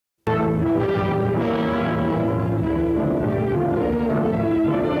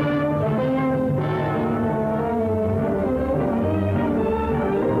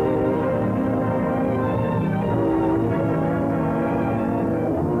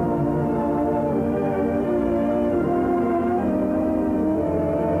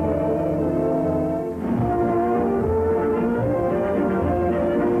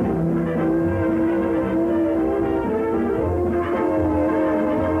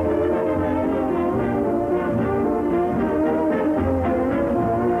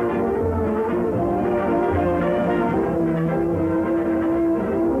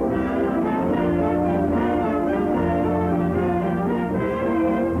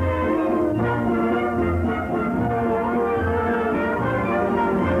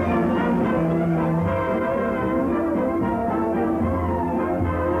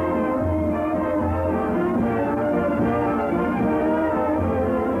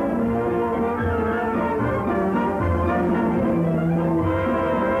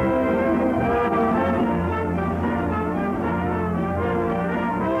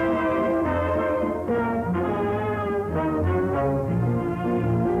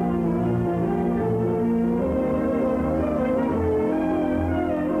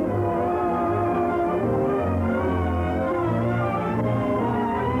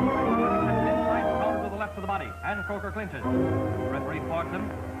him.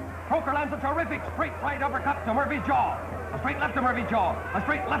 Croker lands a terrific straight right uppercut to Murphy's jaw. A straight left to Murphy's jaw. A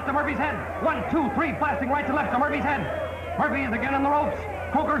straight left to Murphy's head. 1, 2, 3, blasting right to left to Murphy's head. Murphy is again on the ropes.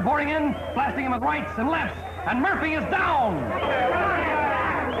 Croker's boarding in, blasting him with rights and lefts. And Murphy is down.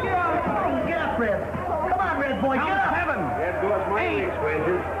 Get up, Red. Come on, Red boy, get up. 7. That goes my 8,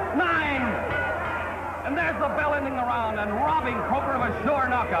 expenses. 9. And there's the bell ending the round and robbing Croker of a sure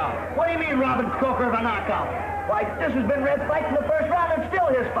knockout. What do you mean, robbing Croker of a knockout? Why, this has been Red's fight from the first round and still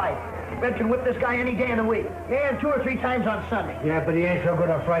his fight. Red can whip this guy any day in the week. And 2 or 3 times on Sunday. Yeah, but he ain't so good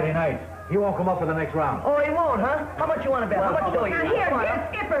on Friday night. He won't come up for the next round. Oh, he won't, huh? How much you want to bet? How much do you? Now, here,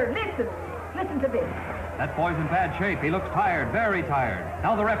 Skipper, listen. Listen to this. That boy's in bad shape. He looks tired, very tired.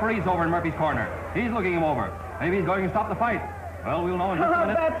 Now the referee's over in Murphy's corner. He's looking him over. Maybe he's going to stop the fight. Well, we'll know in just a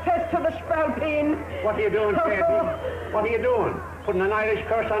minute. That says to the sprouting. What are you doing, Kathy? What are you doing? Putting an Irish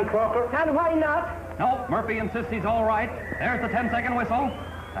curse on Croker? And why not? No, Murphy insists he's all right. There's the 10-second whistle.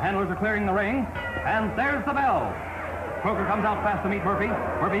 The handlers are clearing the ring. And there's the bell. Croker comes out fast to meet Murphy.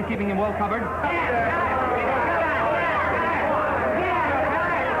 Murphy's keeping him well covered.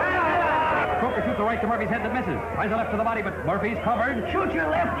 Croker shoots a right to Murphy's head that misses. Tries a left to the body, but Murphy's covered. Shoot your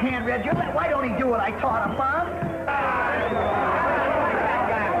left hand, Red. Why don't he do what I taught him, Bob?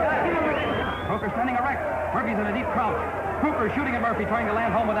 Croker standing erect. Murphy's in a deep crouch. Croker shooting at Murphy, trying to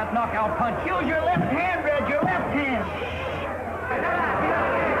land home with that knockout punch. Use your left hand, Red. Your left hand.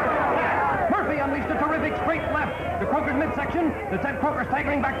 Murphy unleashed a terrific straight left to Croker's midsection that sent Croker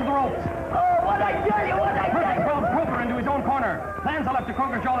staggering back to the ropes. Oh, what'd I tell you? What'd I tell Murphy you? throws Croker into his own corner. Lands a left to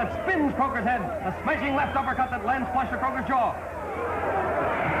Croker's jaw that spins Croker's head. A smashing left uppercut that lands flush to Croker's jaw.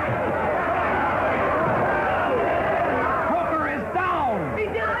 Croker is down.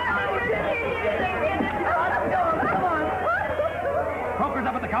 Croker's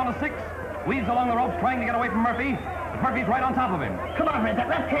up at the count of 6. Weaves along the ropes trying to get away from Murphy. But Murphy's right on top of him. Come on, Red. That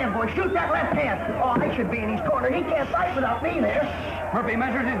left hand, boy. Shoot that left hand. Oh, I should be in his corner. He can't fight without me there. Murphy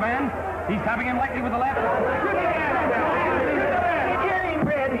measures his man. He's tapping him lightly with the left. Hit him,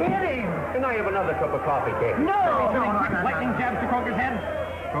 Red. Hit him. Can I have another cup of coffee, Kathy? No. Quick lightning jabs to Croker's head.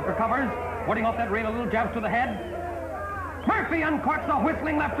 Croker covers, warding off that rail a little jabs to the head. Murphy uncorks a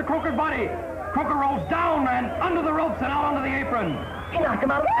whistling left to Croker's body. Croker rolls down and under the ropes and out onto the apron. He knocked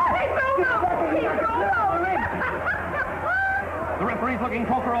him out. The referee's looking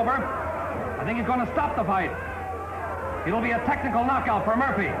Croker over. I think he's going to stop the fight. It'll be a technical knockout for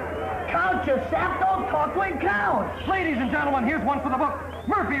Murphy. Count, you sap. Don't talk when counts. Ladies and gentlemen, here's one for the book.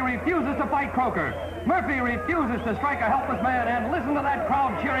 Murphy refuses to fight Croker. Murphy refuses to strike a helpless man, and listen to that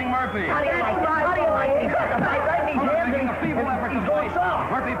crowd cheering Murphy. How do you like that? How do you like it? He got the fight right in his Croker hands. making a feeble effort to He's going fight.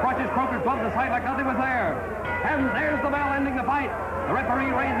 soft. Murphy brushes Croker's gloves aside like nothing was there. And there's the bell ending the fight. The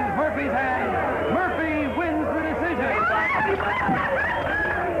referee raises Murphy's hand. Murphy wins the decision.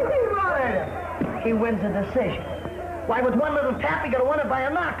 He wins the decision. Why, with one little tap, he could have won it by a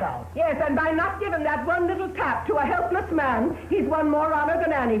knockout. Yes, and by not giving that one little tap to a helpless man, he's won more honor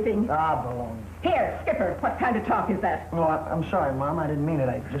than anything. Ah, baloney. Here, Skipper, what kind of talk is that? Oh, I'm sorry, Mom. I didn't mean it.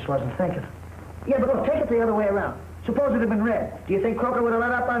 I just wasn't thinking. Yeah, but look, take it the other way around. Suppose it had been Red. Do you think Croker would have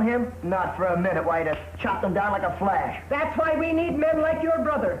let up on him? Not for a minute. Why, he'd have chopped him down like a flash. That's why we need men like your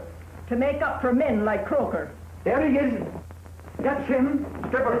brother, to make up for men like Croker. There he is. That's him.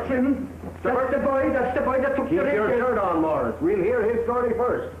 Skipper. That's him. That's the boy. That's the boy that took Keep your shirt on, Morris. We'll hear his story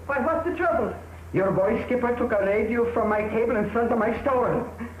first. Why, what's the trouble? Your boy, Skipper, took a radio from my table in front of my store.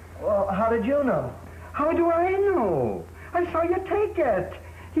 Well, how did you know? How do I know? I saw you take it.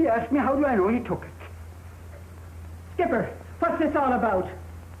 He asked me how do I know he took it. Skipper, what's this all about?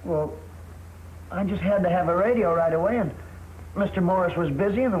 Well, I just had to have a radio right away, and Mr. Morris was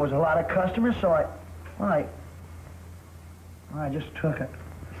busy, and there was a lot of customers, so I just took it.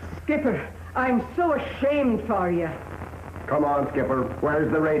 Skipper, I'm so ashamed for you. Come on, Skipper.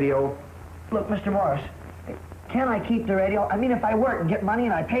 Where's the radio? Look, Mr. Morris, can I keep the radio? I mean, if I work and get money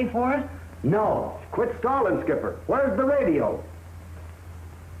and I pay for it? No. Quit stalling, Skipper. Where's the radio?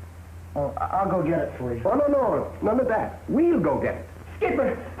 Oh, I'll go get it for you. Oh, no. None of that. We'll go get it.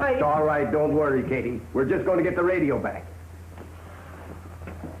 Skipper, It's all right. Don't worry, Katie. We're just going to get the radio back.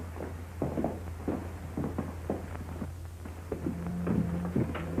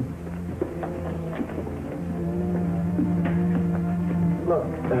 Look,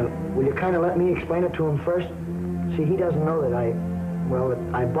 will you kind of let me explain it to him first? See, he doesn't know that I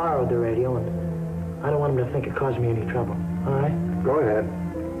borrowed the radio, and I don't want him to think it caused me any trouble. All right? Go ahead.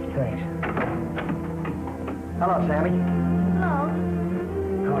 Thanks. Hello, Sammy. Hello.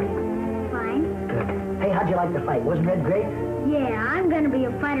 How are you? Fine. Good. Hey, how'd you like the fight? Wasn't Red great? Yeah, I'm gonna be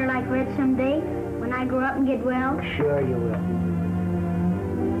a fighter like Red someday when I grow up and get well. Sure you will.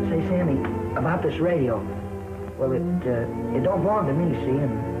 Sammy, about this radio. Well, it don't belong to me, see,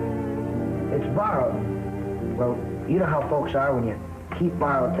 and it's borrowed. Well, you know how folks are when you keep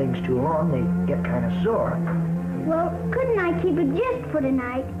borrowed things too long, they get kind of sore. Well, couldn't I keep it just for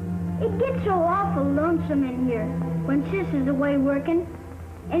tonight? It gets so awful lonesome in here when Sis is away working.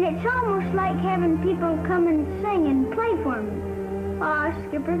 And it's almost like having people come and sing and play for me. Aw,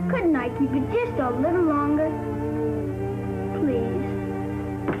 Skipper, couldn't I keep it just a little longer? Please.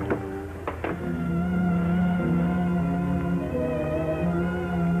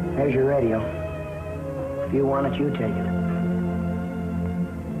 There's your radio. If you want it, you take it.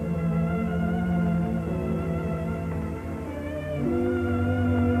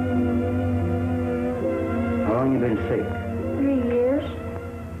 How long you been sick? 3 years?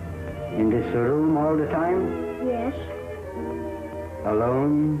 In this room all the time? Yes.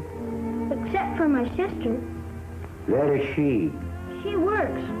 Alone? Except for my sister. Where is she? She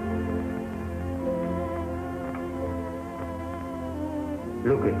works.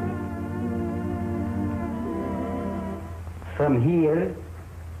 Look it. From here,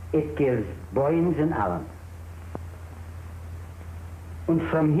 it gives Boynes and Allen. And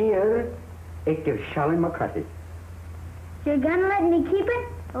from here, it gives Shalom McCarthy. You're gonna let me keep it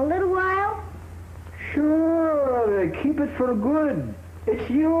a little while? Sure, keep it for good. It's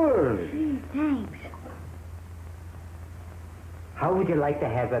yours. Thanks. How would you like to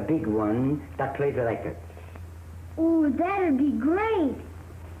have a big one that plays the record? Oh, that'd be great.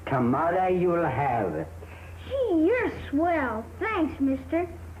 Tomorrow you'll have it. Gee, you're swell. Thanks, mister.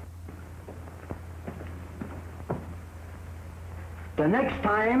 The next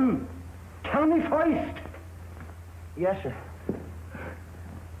time, tell me first. Yes, sir.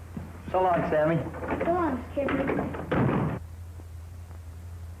 So long, Sammy. Go on, Skipper.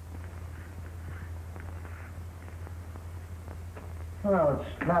 Well,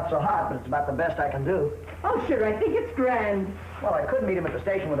 it's not so hot, but it's about the best I can do. Oh, sure, I think it's grand. Well, I couldn't meet him at the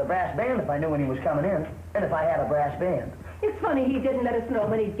station with a brass band if I knew when he was coming in, and if I had a brass band. It's funny he didn't let us know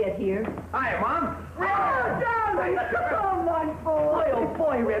when he'd get here. Hi, Mom. Oh, darling! Oh, my boy! Oh,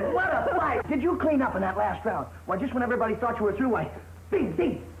 boy, Red, what a fight! Did you clean up in that last round? Why, just when everybody thought you were through, why, bing,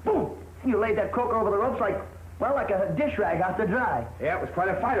 bing, boom! You laid that croaker over the ropes like a dish rag out to dry. Yeah, it was quite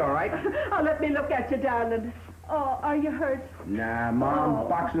a fight, all right. Oh, let me look at you, darling. Oh, are you hurt? Nah, Mom,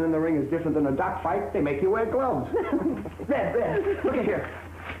 boxing in the ring is different than a dock fight. They make you wear gloves. Red, look at here.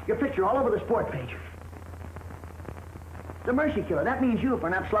 Your picture all over the sport page. The Mercy Killer. That means you for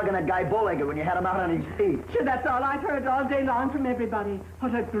not slugging that guy Bowlegger when you had him out on his feet. Sure, that's all I've heard all day long from everybody.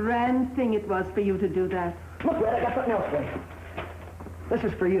 What a grand thing it was for you to do that. Look, Red, I got something else for you. This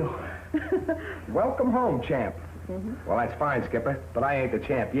is for you. Welcome home, champ. Well, that's fine, Skipper, but I ain't the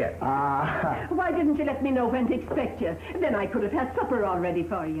champ yet. Why didn't you let me know when to expect you? Then I could have had supper all ready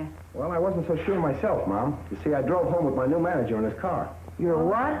for you. Well, I wasn't so sure myself, Mom. You see, I drove home with my new manager in his car. You're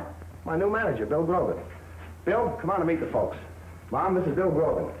what? My new manager, Bill Grogan. Bill, come on to meet the folks. Mom, this is Bill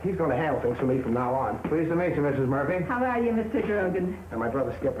Grogan. He's going to handle things for me from now on. Pleased to meet you, Mrs. Murphy. How are you, Mr. Grogan? And my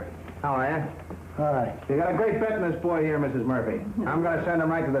brother, Skipper. How are you? All right. You got a great bet in this boy here, Mrs. Murphy. I'm going to send him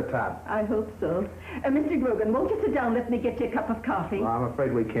right to the top. I hope so. Mr. Grogan, won't you sit down? Let me get you a cup of coffee. Well, I'm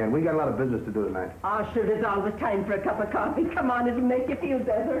afraid we can't. We got a lot of business to do tonight. Oh, sure, there's always time for a cup of coffee. Come on, it'll make you feel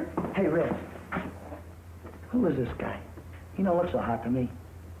better. Hey, Red. Who is this guy? He don't look so hot to me.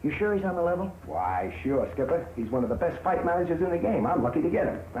 You sure he's on the level? Why, sure, Skipper. He's one of the best fight managers in the game. I'm lucky to get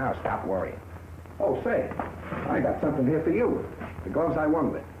him. Now, stop worrying. Oh, say, I got something here for you. The gloves I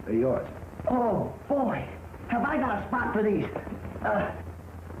won with. They're yours. Oh, boy. Have I got a spot for these?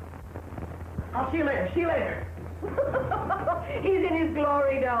 I'll see you later. See you later. He's in his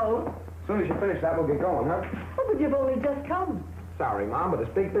glory now. As soon as you finish that, we'll get going, huh? Oh, but you've only just come. Sorry, Mom, but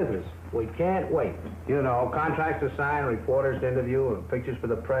it's big business. We can't wait. You know, contracts to sign, reporters to interview, and pictures for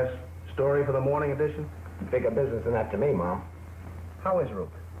the press, story for the morning edition. Bigger business than that to me, Mom. How is Ruth?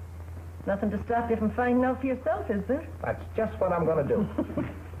 Nothing to stop you from finding out for yourself, is there? That's just what I'm going to do.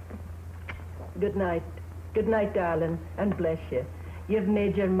 Good night. Good night, darling, and bless you. You've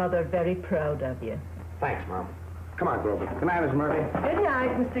made your mother very proud of you. Thanks, Mom. Come on, Grogan. Good night, Miss Murphy. Good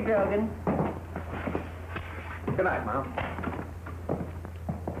night, Mr. Grogan. Good night, Mom.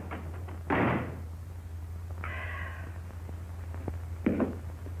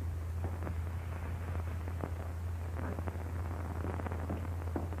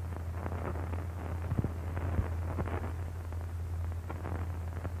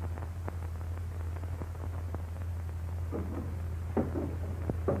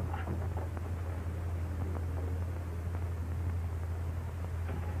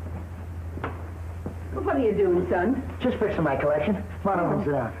 What are you doing, son? Just fixing my collection. Come on over and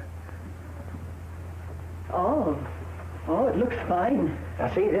sit down. Oh, it looks fine.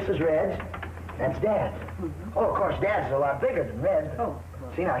 Now, see, this is Red's. That's Dad's. Oh, of course, Dad's is a lot bigger than Red's. Oh.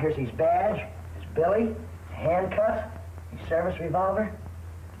 See, now, here's his badge, his billy, handcuffs, his service revolver.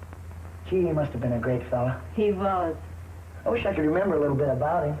 Gee, he must have been a great fella. He was. I wish I could remember a little bit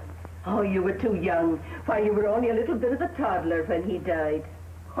about him. Oh, you were too young. Why, you were only a little bit of a toddler when he died.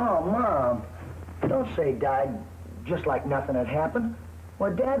 Oh, Mom, don't say died just like nothing had happened.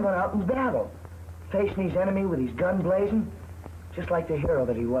 Well, Dad went out in battle, facing his enemy with his gun blazing, just like the hero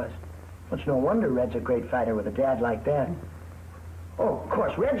that he was. Well, it's no wonder Red's a great fighter with a dad like that. Oh, of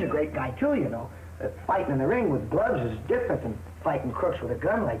course, Red's a great guy, too, you know. Fighting in the ring with gloves is different than fighting crooks with a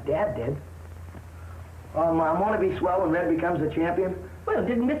gun like Dad did. Oh, Mom, won't it be swell when Red becomes the champion? Well,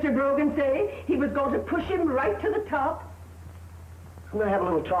 didn't Mr. Grogan say he was going to push him right to the top? I'm going to have a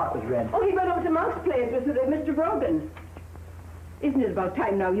little talk with Red. Oh, he went over to Monk's place with Mr. Grogan. Isn't it about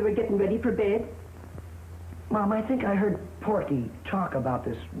time now you were getting ready for bed? Mom, I think I heard Porky talk about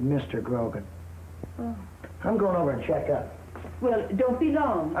this Mr. Grogan. Oh. I'm going over and check up. Well, don't be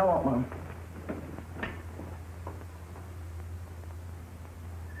long. I won't, Mom.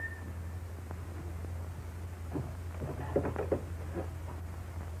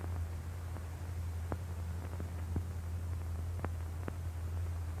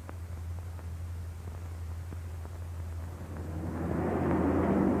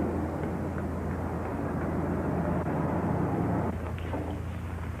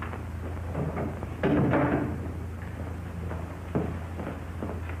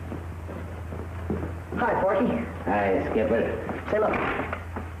 Hi, Porky. Hi, Skipper. Say, look,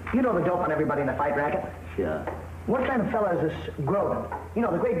 you know the dope on everybody in the fight racket? Sure. What kind of fella is this Grogan? You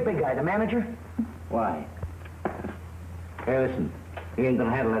know, the great big guy, the manager? Why? Hey, listen. He ain't gonna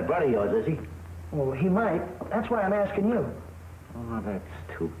handle that brother of yours, is he? Well, he might. That's why I'm asking you. Oh, that's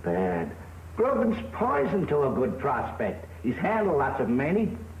too bad. Grogan's poison to a good prospect. He's handled lots of men, ain't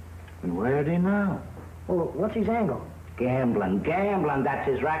he? And where'd he now? Well, what's his angle? Gambling, that's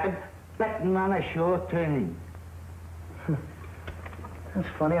his racket. Betting on a sure turn. That's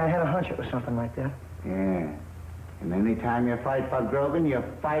funny. I had a hunch it was something like that. Yeah. And any time you fight for Grogan, you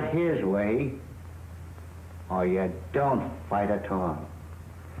fight his way. Or you don't fight at all.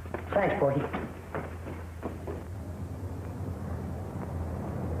 Thanks, Porky.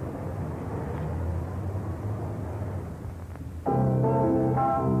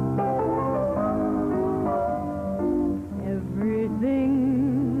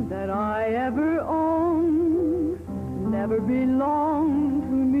 Everything that I ever owned never belonged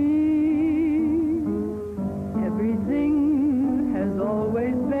to me. Everything has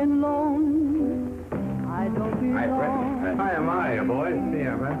always been loaned. I don't belong. Hi, Fred. Hi, am I, you boy?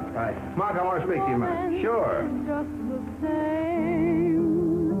 Yeah, man. Hi. Mark, I want to speak to you, man. Sure. Just the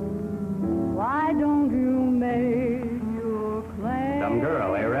same. Why don't you make your claim? Some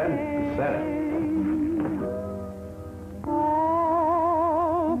girl, eh, Red? Said it.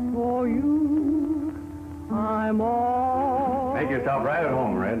 All for you, I'm all. Make yourself right at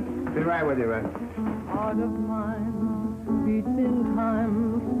home, Red. Be right with you, Red. Heart of mine beats in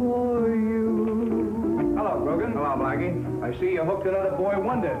time for you. Hello, Grogan. Hello, Blackie. I see you hooked another boy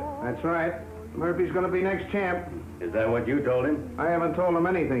wonder. That's right. Murphy's going to be next champ. Is that what you told him? I haven't told him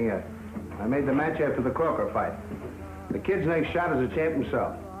anything yet. I made the match after the Croker fight. The kid's next shot is a champ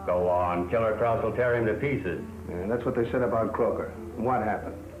himself. Go on. Killer Krause will tear him to pieces. Yeah, that's what they said about Croker. What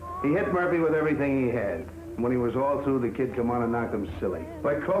happened? He hit Murphy with everything he had. When he was all through, the kid come on and knocked him silly.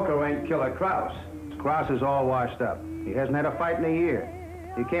 But Croker ain't Killer Krause. Krause is all washed up. He hasn't had a fight in a year.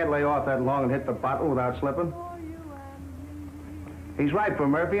 He can't lay off that long and hit the bottle without slipping. He's right for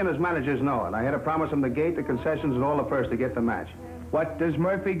Murphy, and his managers know it. I had to promise him the gate, the concessions, and all the purse to get the match. What does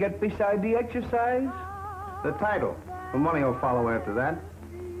Murphy get beside the exercise? The title. The money will follow after that.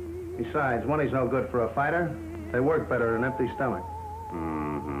 Besides, money's no good for a fighter. They work better on an empty stomach.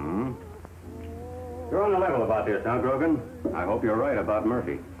 Mm-hmm. You're on the level about this, huh, Grogan? I hope you're right about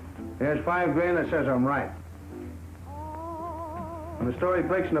Murphy. There's $5 grand that says I'm right. When the story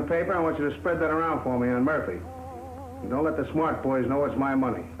breaks in the paper, I want you to spread that around for me on Murphy. And don't let the smart boys know it's my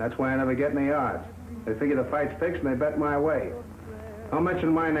money. That's why I never get any odds. They figure the fight's fixed and they bet my way. Don't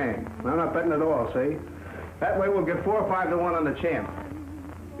mention my name. I'm not betting at all, see? That way we'll get 4 or 5 to 1 on the champ.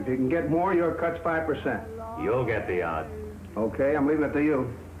 If you can get more, your cut's 5%. You'll get the odds. Okay, I'm leaving it to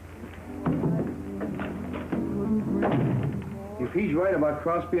you. If he's right about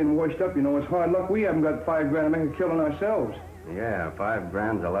Krause being washed up, you know, it's hard luck we haven't got $5 grand to make a killing ourselves. Yeah, $5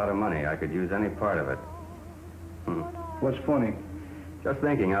 grand's a lot of money. I could use any part of it. What's funny? Just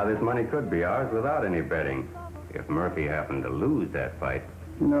thinking how this money could be ours without any betting. If Murphy happened to lose that fight.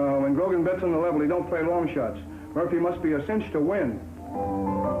 No, when Grogan bets on the level, he don't play long shots. Murphy must be a cinch to win.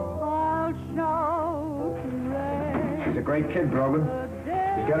 I'll shout Red. He's a great kid, Grogan.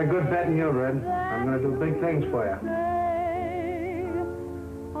 He's got a good bet in you, Red. I'm going to do big things for you.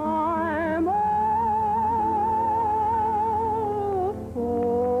 I'm all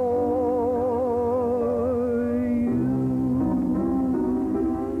for you.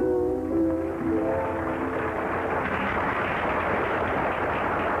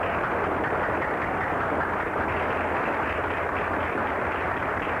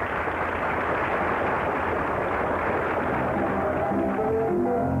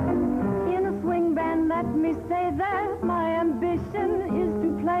 In a swing band, let me say that my ambition is to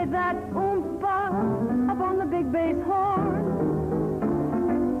play that oompa upon the big bass horn.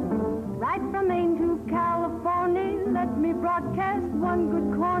 Right from Maine to California, let me broadcast one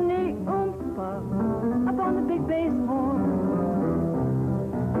good corny oompa upon the big bass horn.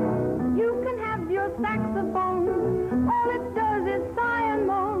 You can have your saxophone, all it does is sigh and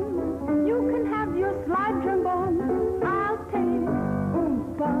moan. You can have your slide trombone, I'll take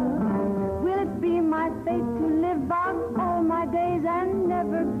oompa. Will it be my fate to live out all my days and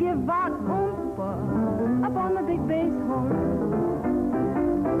never give out oompa upon the big bass horn?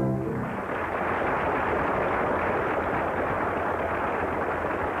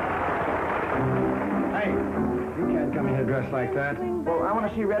 Hey, you can't come in here dressed like that. Well, I want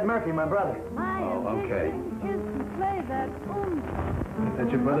to see Red Murphy, my brother. Oh, okay. Is to play that oompa Is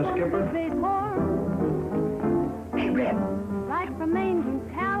that your brother, upon the Skipper? big bass horn. Hey, Red. Right from Maine to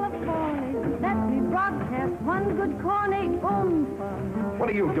California, let me broadcast one good corny oompa. What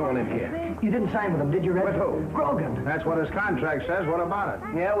are you doing in here? You didn't sign with him, did you, Red? With who? Grogan. That's what his contract says. What about it?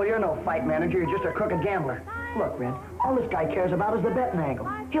 Yeah, well, you're no fight manager. You're just a crooked gambler. Look, Red, all this guy cares about is the betting angle.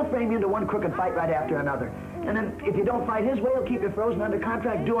 He'll frame you into one crooked fight right after another. And then, if you don't fight his way, he'll keep you frozen under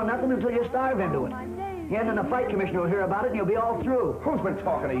contract doing nothing until you starve into it. Yeah, and then the fight commissioner will hear about it and you'll be all through. Who's been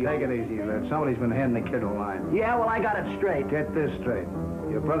talking to you? Take it easy, Red. Somebody's been handing the kid a line. Yeah, well, I got it straight. Get this straight.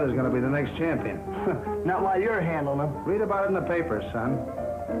 Your brother's going to be the next champion. Not while you're handling him. Read about it in the papers, son.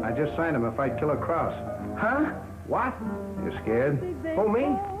 I just signed him if I'd kill a Kraus. Huh? What? You scared? Oh, me?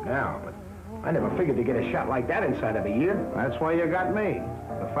 No, but I never figured to get a shot like that inside of a year. That's why you got me.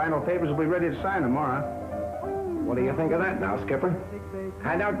 The final papers will be ready to sign tomorrow. What do you think of that now, Skipper?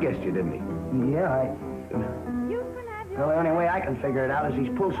 I outguessed you, didn't he? Yeah, Well, the only way I can figure it out is he's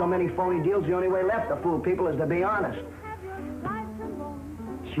pulled so many phony deals, the only way left to fool people is to be honest.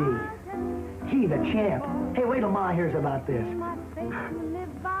 Gee, the champ. Hey, wait till Ma hears about this.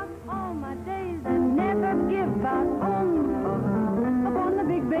 Never give out upon the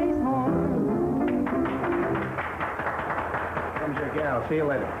big bass horn. Comes your gal. See you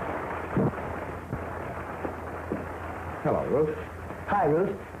later. Hello, Ruth. Hi,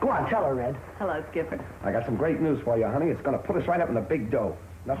 Ruth. Go on, tell her, Red. Hello, Skipper. I got some great news for you, honey. It's going to put us right up in the big dough.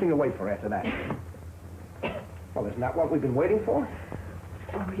 Nothing to wait for after that. Well, isn't that what we've been waiting for?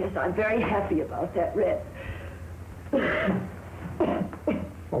 Oh, yes, I'm very happy about that, Red.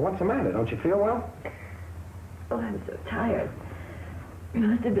 Well, what's the matter? Don't you feel well? Oh, I'm so tired. You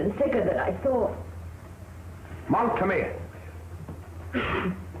must have been sicker than I thought. Monk, come here.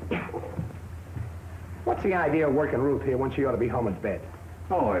 What's the idea of working Ruth here when she ought to be home in bed?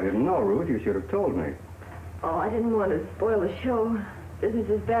 Oh, I didn't know, Ruth. You should have told me. Oh, I didn't want to spoil the show. Business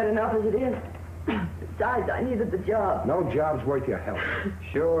is bad enough as it is. Besides, I needed the job. No job's worth your help.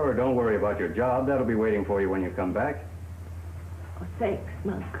 Sure, don't worry about your job. That'll be waiting for you when you come back. Oh, thanks,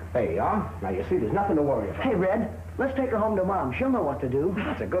 Monk. There you are. Now, you see, there's nothing to worry about. Hey, Red, let's take her home to Mom. She'll know what to do.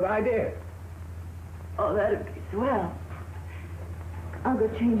 That's a good idea. Oh, that'd be swell. I'll go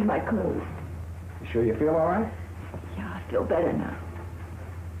change my clothes. You sure you feel all right? Yeah, I feel better now.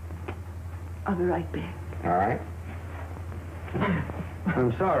 I'll be right back. All right.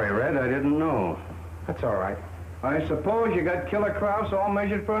 I'm sorry, Red. I didn't know. That's all right. I suppose you got Killer Kraus all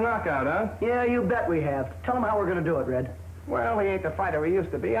measured for a knockout, huh? Yeah, you bet we have. Tell him how we're going to do it, Red. Well, he ain't the fighter he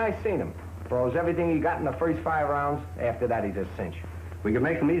used to be. I seen him. Throws everything he got in the first 5 rounds. After that, he's a cinch. We could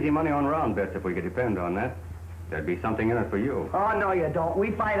make some easy money on round bets if we could depend on that. There'd be something in it for you. Oh, no, you don't.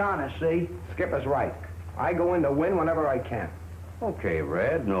 We fight honest, see? Skipper's right. I go in to win whenever I can. Okay,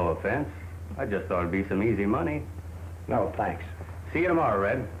 Red. No offense. I just thought it'd be some easy money. No, thanks. See you tomorrow,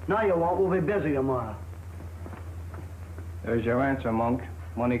 Red. No, you won't. We'll be busy tomorrow. There's your answer, Monk.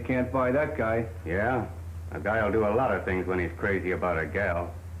 Money can't buy that guy. Yeah? A guy'll do a lot of things when he's crazy about a gal.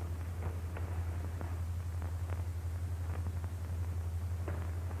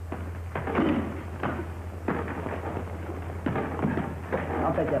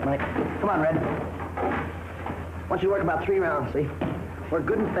 I'll take that, Mike. Come on, Red. Want you to work about 3 rounds, see? Work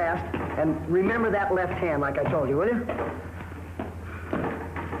good and fast. And remember that left hand, like I told you, will you?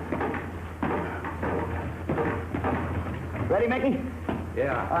 Ready, Mickey?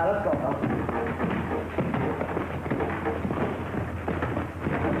 Yeah. All right, let's go, fellas.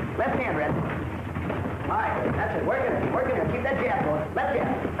 Left hand, Red. All right, that's it. Work it. Keep that jab going. Left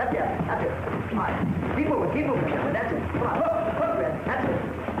jab. That's it. All right. Keep moving. That's it. Come on, hook, Red. That's it.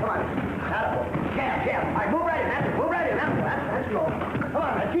 Come on. Attaboy. Jab. All right, move right in. That's it. Move right in. That's low. Come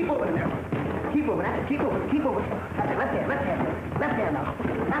on, Red. Keep moving there. Keep moving. That's it. Keep moving. That's it. Left hand now.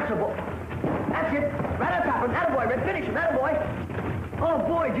 That's the ball. That's it. Right on top of him. Attaboy, Red. Finish him. Attaboy. Oh,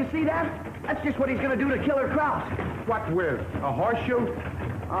 boy, did you see that? That's just what he's going to do to Killer Kraus. What with? A horseshoe?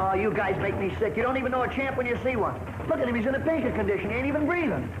 Oh, you guys make me sick. You don't even know a champ when you see one. Look at him. He's in a pinker condition. He ain't even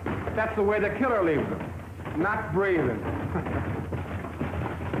breathing. That's the way the killer leaves him. Not breathing.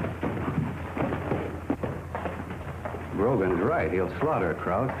 Grogan's right. He'll slaughter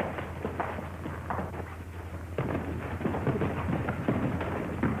Kraus.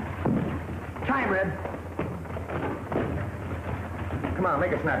 Time, Red. Come on,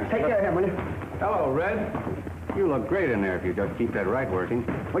 make it snappy. Take care of him, will you? Hello, Red. You look great in there if you just keep that right working.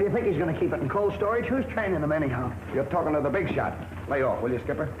 What do you think he's going to keep it in cold storage? Who's training him anyhow? You're talking to the big shot. Lay off, will you,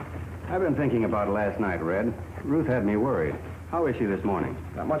 Skipper? I've been thinking about it last night, Red. Ruth had me worried. How is she this morning?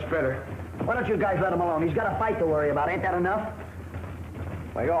 Not much better. Why don't you guys let him alone? He's got a fight to worry about. Ain't that enough?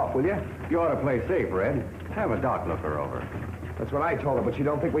 Lay off, will you? You ought to play safe, Red. Have a doc look her over. That's what I told her, but she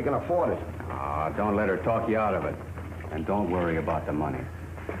don't think we can afford it. Don't let her talk you out of it. And don't worry about the money.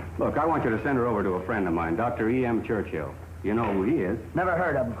 Look, I want you to send her over to a friend of mine, Dr. E.M. Churchill. You know who he is. Never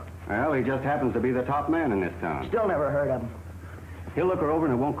heard of him. Well, he just happens to be the top man in this town. Still never heard of him. He'll look her over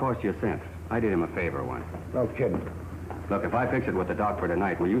and it won't cost you a cent. I did him a favor once. No kidding. Look, if I fix it with the doc for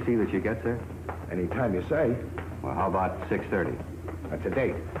tonight, will you see that she gets there? Anytime you say. Well, how about 6:30? That's a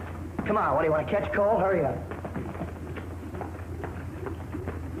date. Come on, what do you want to catch cold? Hurry up.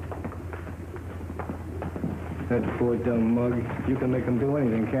 That poor dumb mug. You can make him do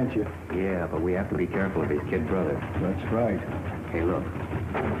anything, can't you? Yeah, but we have to be careful of his kid brother. That's right. Hey, look.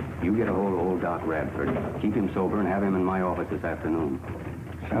 You get a hold of old Doc Radford. Keep him sober and have him in my office this afternoon.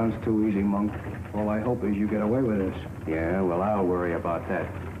 Sounds too easy, Monk. All I hope is you get away with this. Yeah, well, I'll worry about that.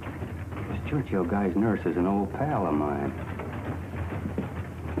 This Churchill guy's nurse is an old pal of mine.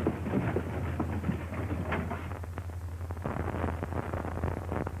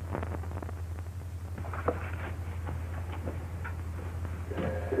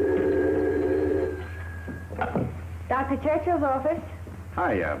 Dr. Churchill's office?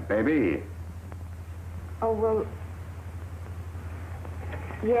 Hiya, baby. Oh, well...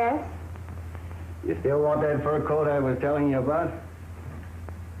 Yes? You still want that fur coat I was telling you about?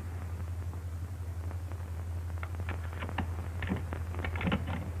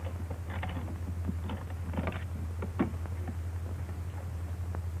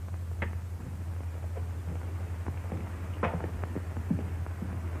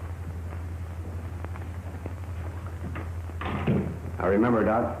 Now remember,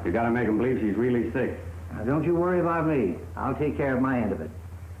 Doc, you gotta make him believe she's really sick. Now, don't you worry about me. I'll take care of my end of it.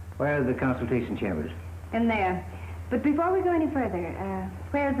 Where are the consultation chambers? In there. But before we go any further,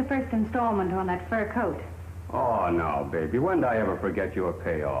 where's the first installment on that fur coat? Oh, no, baby. When did I ever forget your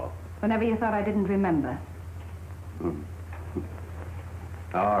payoff? Whenever you thought I didn't remember.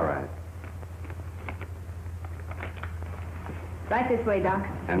 All right. Right this way, Doc.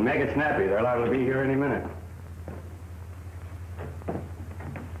 And make it snappy. They're liable to be here any minute.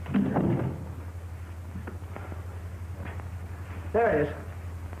 There it is.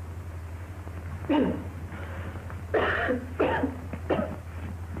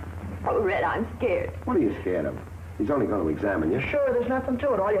 Oh, Red, I'm scared. What are you scared of? He's only going to examine you. Sure, there's nothing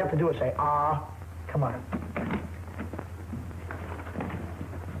to it. All you have to do is say, ah. Come on.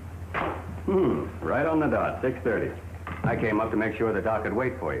 Right on the dot, 6:30. I came up to make sure the doc could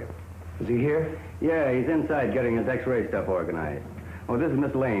wait for you. Is he here? Yeah, he's inside getting his x-ray stuff organized. Oh, this is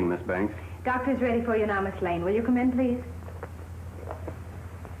Miss Lane, Miss Banks. Doctor's ready for you now, Miss Lane. Will you come in, please?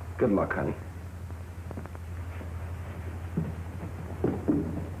 Good luck, honey.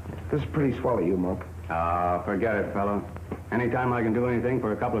 This is pretty swell of you, Monk. Forget it, fellow. Anytime I can do anything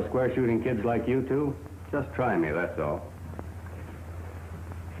for a couple of square-shooting kids like you two, just try me, that's all.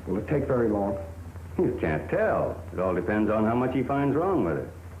 Will it take very long? You can't tell. It all depends on how much he finds wrong with it.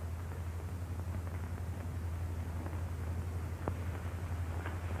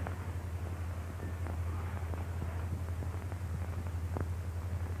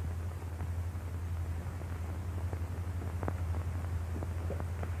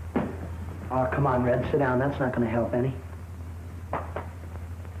 Oh, come on, Red. Sit down. That's not going to help any.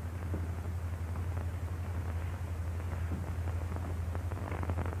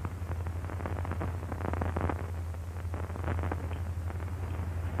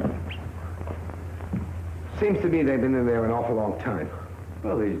 Seems to me they've been in there an awful long time.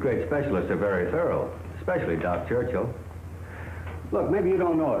 Well, these great specialists are very thorough, especially Doc Churchill. Look, maybe you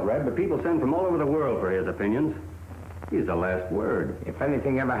don't know it, Red, but people send from all over the world for his opinions. He's the last word. If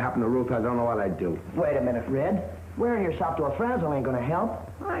anything ever happened to Ruth, I don't know what I'd do. Wait a minute, Red. Wearing yourself to a frazzle ain't gonna help.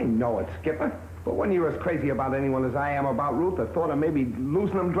 I know it, Skipper. But when you're as crazy about anyone as I am about Ruth, the thought of maybe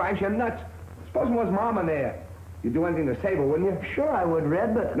losing them drives you nuts. Suppose it was Mama there. You'd do anything to save her, wouldn't you? Sure I would,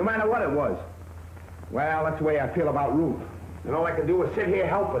 Red, but... No matter what it was. Well, that's the way I feel about Ruth. And all I can do is sit here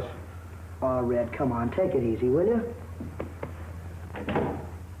helpless. Oh, Red, come on, take it easy, will you?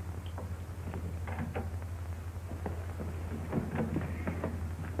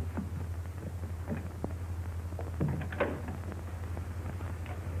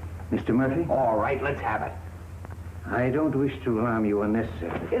 Mr. Murphy? All right, let's have it. I don't wish to alarm you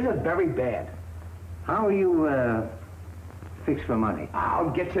unnecessarily. Is it very bad? How are you, fixed for money? I'll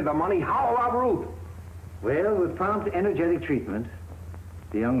get you the money. How about Ruth? Well, with prompt, energetic treatment,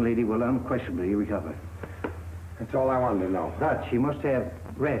 the young lady will unquestionably recover. That's all I wanted to know. But she must have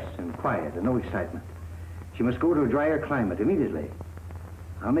rest and quiet and no excitement. She must go to a drier climate immediately.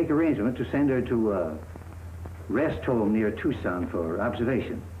 I'll make arrangement to send her to a rest home near Tucson for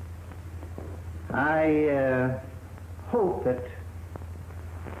observation. I hope that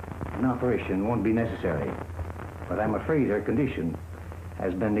an operation won't be necessary, but I'm afraid her condition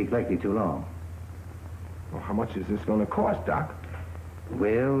has been neglected too long. Well, how much is this going to cost, Doc?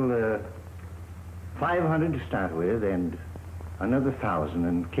 Well, $500 to start with, and another $1,000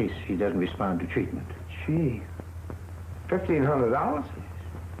 in case she doesn't respond to treatment. Gee, $1,500?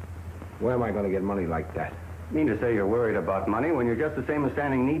 Where am I going to get money like that? You mean to say you're worried about money when you're just the same as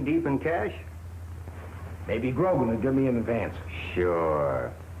standing knee-deep in cash? Maybe Grogan will give me an advance. Sure.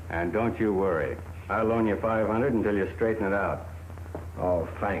 And don't you worry. I'll loan you $500 until you straighten it out. Oh,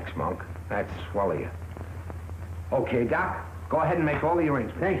 thanks, Monk. That's swell of you. Okay, Doc, go ahead and make all the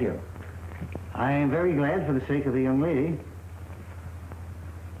arrangements. Thank you. I am very glad for the sake of the young lady.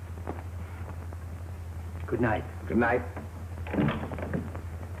 Good night. Good night.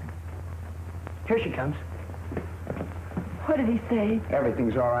 Here she comes. What did he say?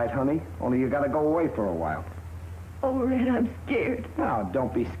 Everything's all right, honey. Only you gotta go away for a while. Oh, Red, I'm scared. Now,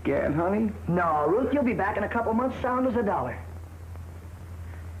 don't be scared, honey. No, Ruth, you'll be back in a couple months sound as a dollar.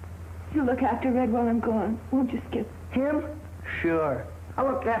 You look after Red while I'm gone, won't you, Skip? Him? Sure. I'll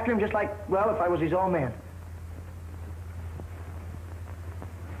look after him just like, well, if I was his own man.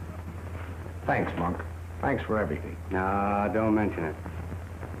 Thanks, Monk. Thanks for everything. Nah, don't mention it.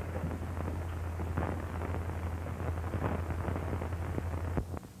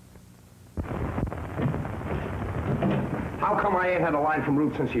 How come I ain't had a line from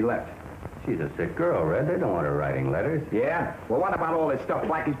Ruth since she left? She's a sick girl, Red. They don't want her writing letters. Yeah? Well, what about all this stuff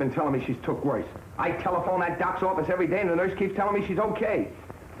Blackie's been telling me she's took worse? I telephone that doc's office every day, and the nurse keeps telling me she's okay.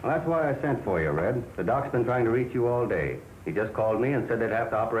 Well, that's why I sent for you, Red. The doc's been trying to reach you all day. He just called me and said they'd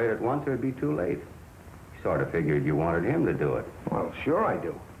have to operate at once or it'd be too late. He sort of figured you wanted him to do it. Well, sure I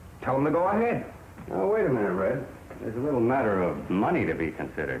do. Tell him to go ahead. Oh, wait a minute, Red. There's a little matter of money to be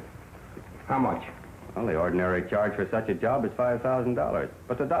considered. How much? Well, the ordinary charge for such a job is $5,000.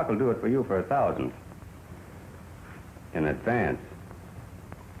 But the doc will do it for you for $1,000. In advance.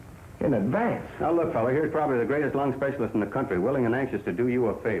 In advance? Now, look, fella, here's probably the greatest lung specialist in the country, willing and anxious to do you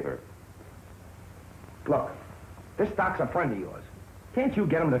a favor. Look, this doc's a friend of yours. Can't you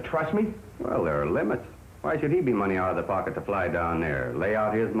get him to trust me? Well, there are limits. Why should he be money out of the pocket to fly down there? Lay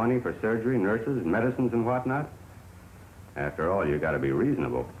out his money for surgery, nurses, medicines, and whatnot? After all, you got to be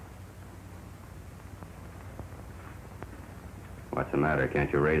reasonable. What's the matter?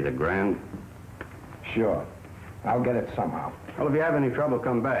 Can't you raise $1,000? Sure. I'll get it somehow. Well, if you have any trouble,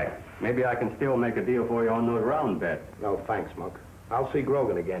 come back. Maybe I can still make a deal for you on those round bets. No, thanks, Monk. I'll see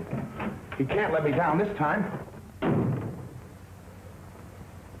Grogan again. He can't let me down this time.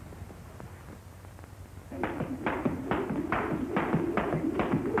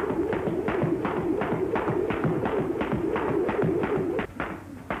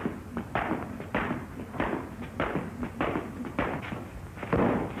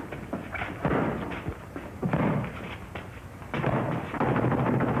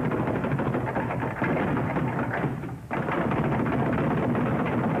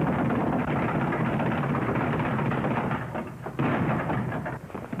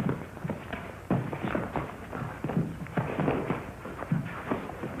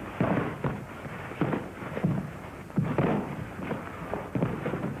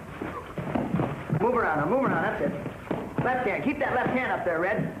 Move around, that's it. Left hand, keep that left hand up there,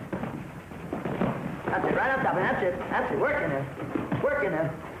 Red. That's it, right on top, and that's it, working there.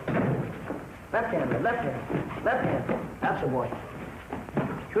 Left hand, Red, left hand. Left hand. That's the boy.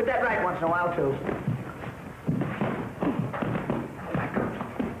 Shoot that right once in a while, too.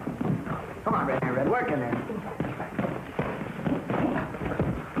 Come on, Red, work in there.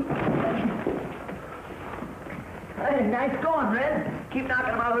 Hey, nice going, Red. Keep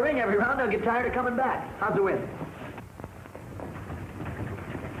knocking them out of the ring every round, they'll get tired of coming back. How's the wind?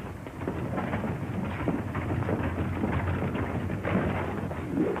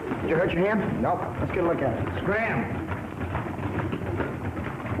 Did you hurt your hand? Nope. Let's get a look at it. Scram.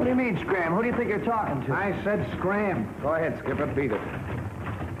 What do you mean, scram? Who do you think you're talking to? I said scram. Go ahead, Skipper, beat it.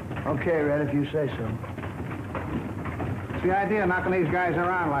 Okay, Red, if you say so. It's the idea of knocking these guys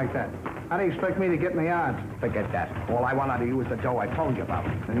around like that. How do you expect me to get in the odds? Forget that. All I want out of you is the dough I told you about.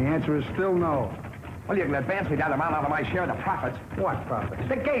 And the answer is still no. Well, you can advance me down the mountain out of my share of the profits. What profits?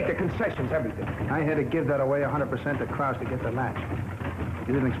 The gate, the concessions, everything. I had to give that away 100% to Krause to get the match.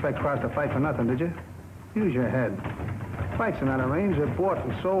 You didn't expect Krause to fight for nothing, did you? Use your head. Fights are not arranged, they're bought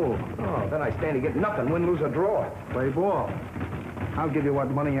and sold. Oh, then I stand to get nothing, win, lose, or draw. Play ball. I'll give you what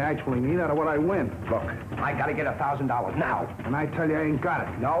money you actually need out of what I win. Look, I gotta get $1,000 now. And I tell you I ain't got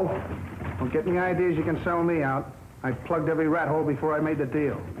it. No? Don't get any ideas you can sell me out. I plugged every rat hole before I made the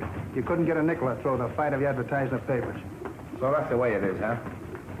deal. You couldn't get a nickel or throw the fight if you advertised in the papers. So that's the way it is, huh?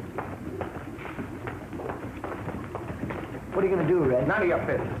 What are you going to do, Red? None of your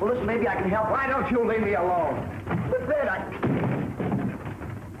business. Well, listen, maybe I can help. Why don't you leave me alone? But, Red,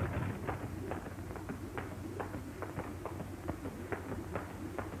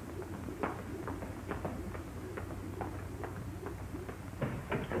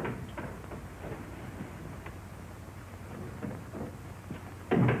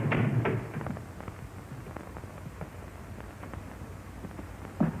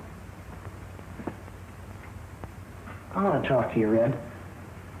 I want to talk to you, Red.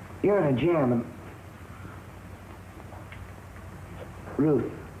 You're in a jam, and...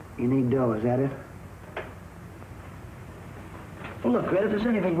 Ruth, you need dough, is that it? Well, look, Red, if there's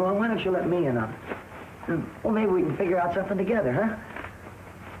anything wrong, why don't you let me in on it? Well, maybe we can figure out something together, huh?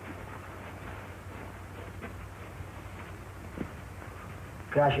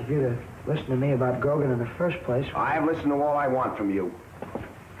 Gosh, if you'd have listened to me about Grogan in the first place... I've listened to all I want from you.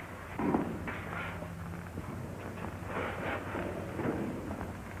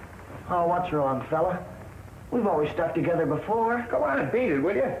 Oh, what's wrong, fella? We've always stuck together before. Go on and beat it,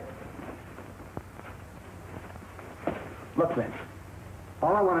 will you? Look, Red,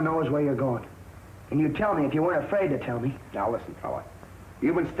 all I want to know is where you're going. And you tell me if you weren't afraid to tell me. Now, listen, fella.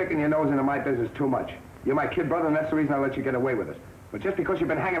 You've been sticking your nose into my business too much. You're my kid brother, and that's the reason I let you get away with it. But just because you've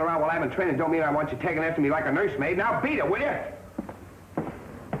been hanging around while I've been training don't mean I want you taking after me like a nursemaid. Now beat it, will you?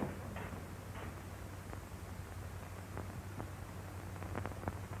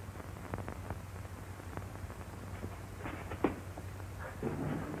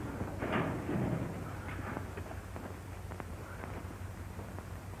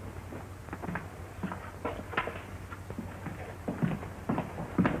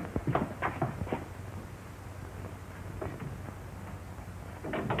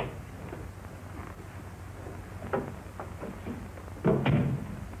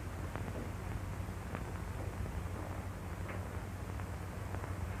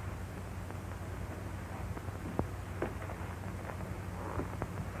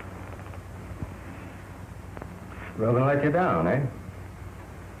 Grogan let you down, eh?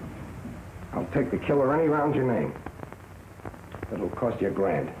 I'll take the killer any round you name. It'll cost you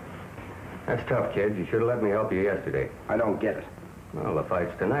 $1,000. That's tough, kid. You should have let me help you yesterday. I don't get it. Well, the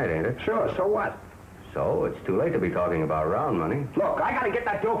fight's tonight, ain't it? Sure, so what? So, it's too late to be talking about round money. Look, I gotta get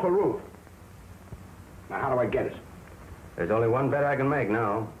that dough for Ruth. Now, how do I get it? There's only one bet I can make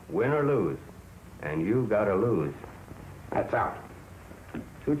now. Win or lose. And you gotta lose. That's out.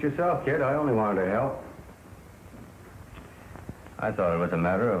 Suit yourself, kid. I only wanted to help. I thought it was a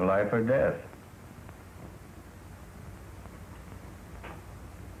matter of life or death.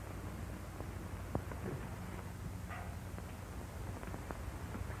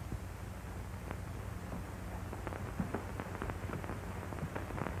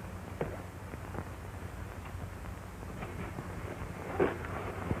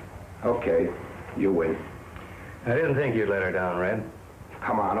 Okay, you win. I didn't think you'd let her down, Red.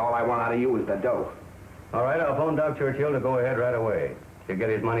 Come on, all I want out of you is the dough. All right, I'll phone Doc Churchill to go ahead right away. He'll get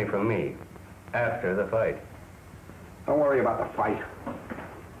his money from me. After the fight. Don't worry about the fight.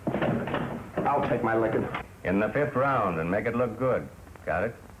 I'll take my licking. In the 5th round and make it look good. Got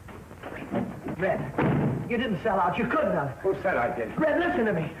it? Red, you didn't sell out. You couldn't have. Who said I did? Red, listen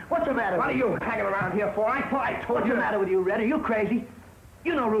to me. What's the matter What with are you? you hanging around here for? I thought I told What's you. the matter with you, Red? Are you crazy?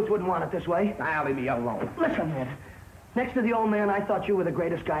 You know Ruth wouldn't want it this way. Now leave me alone. Listen, Red. Next to the old man, I thought you were the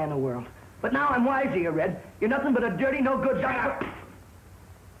greatest guy in the world. But now I'm wise of you, Red. You're nothing but a dirty, no-good guy.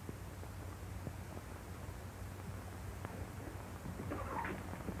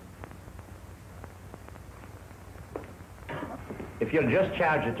 If you'll just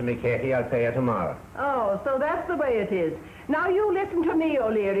charge it to me, Katie, I'll pay you tomorrow. Oh, so that's the way it is. Now you listen to me,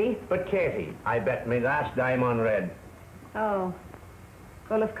 O'Leary. But, Katie, I bet me last dime on Red. Oh.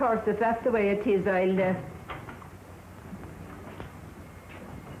 Well, of course, if that's the way it is, I'll,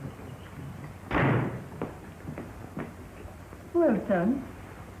 Well, son.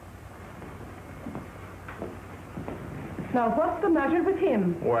 Now, what's the matter with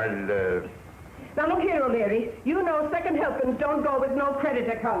him? Well, Now, look here, O'Leary. You know second helpings don't go with no credit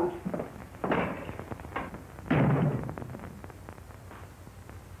account.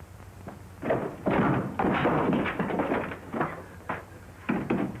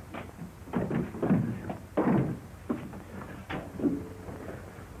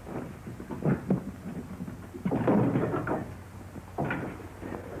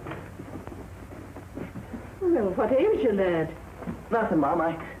 Well, what ails you, lad? Nothing, Mom.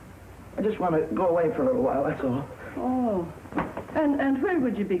 I just want to go away for a little while, that's all. Oh. And where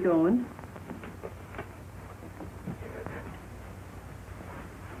would you be going?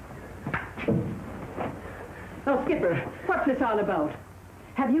 Oh, Skipper, what's this all about?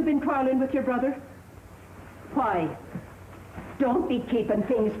 Have you been quarreling with your brother? Why? Don't be keeping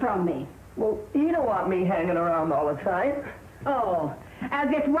things from me. Well, he don't want me hanging around all the time. Oh, as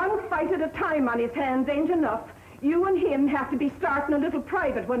if one fight at a time on his hands ain't enough, you and him have to be starting a little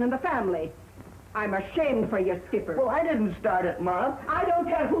private one in the family. I'm ashamed for you, Skipper. Well, I didn't start it, Mom. I don't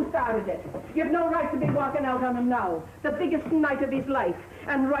care who started it. You've no right to be walking out on him now. The biggest night of his life.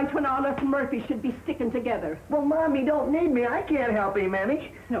 And right when all us Murphys should be sticking together. Well, Mom, he don't need me. I can't help him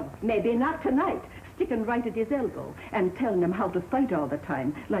any. No, maybe not tonight. Sticking right at his elbow and telling him how to fight all the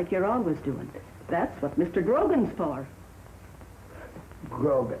time, like you're always doing. That's what Mr. Grogan's for.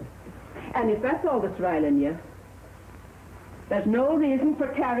 Grogan. And if that's all that's riling you, there's no reason for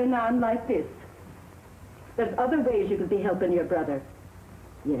carrying on like this. There's other ways you could be helping your brother.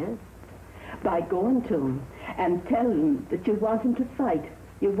 Yes. By going to him and telling him that you want him to fight.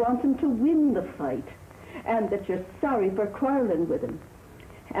 You want him to win the fight. And that you're sorry for quarreling with him.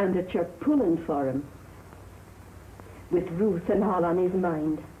 And that you're pulling for him. With Ruth and all on his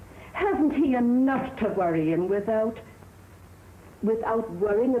mind. Hasn't he enough to worry him without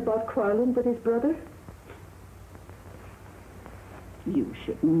worrying about quarreling with his brother? You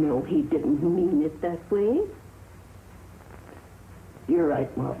should know he didn't mean it that way. You're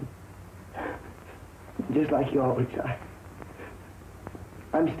right, Mom. Just like you always are.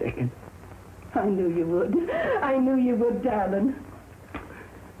 I'm sticking. I knew you would. I knew you would, darling.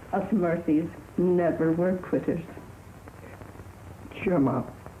 Us Murphys never were quitters. Sure,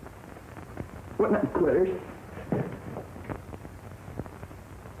 Mom. We're not quitters.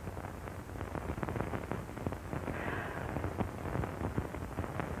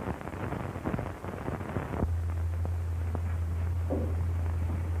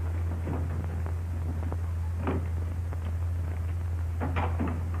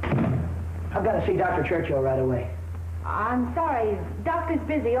 I've got to see Dr. Churchill right away. I'm sorry. Doctor's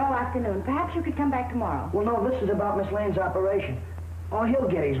busy all afternoon. Perhaps you could come back tomorrow. Well, no, this is about Miss Lane's operation. Oh, he'll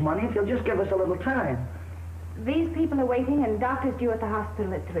get his money if he'll just give us a little time. These people are waiting, and Doctor's due at the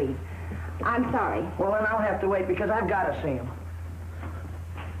hospital at 3. I'm sorry. Well, then I'll have to wait because I've got to see him.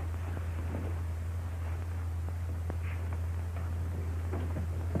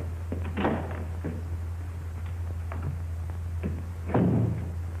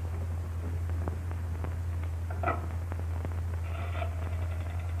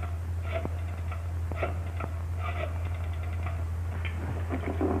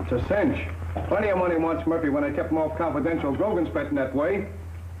 It's a cinch. Plenty of money wants Murphy when I kept him off confidential Grogan's betting that way.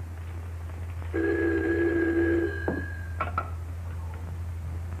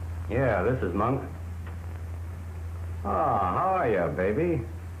 Yeah, this is Monk. Oh, how are you, baby?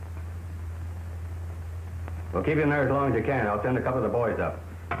 Well, keep him there as long as you can. I'll send a couple of the boys up.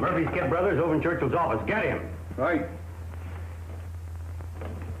 Murphy's Kid Brothers over in Churchill's office. Get him. Right.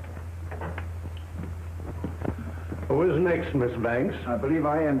 Who is next, Miss Banks? I believe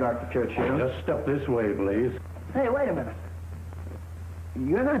I am, Dr. Churchill. Just step this way, please. Hey, wait a minute.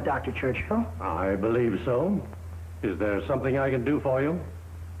 You're not Dr. Churchill. I believe so. Is there something I can do for you?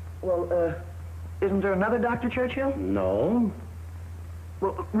 Well, isn't there another Dr. Churchill? No.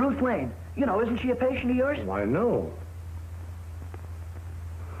 Well, Ruth Lane. You know, isn't she a patient of yours? Why, no.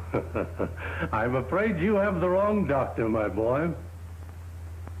 I'm afraid you have the wrong doctor, my boy.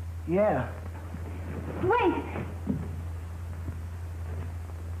 Yeah. Wait!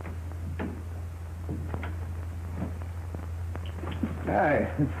 Hey,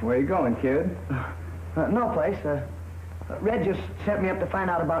 where you going, kid? No place. Red just sent me up to find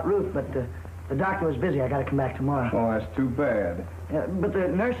out about Ruth, but the doctor was busy. I got to come back tomorrow. Oh, that's too bad. But the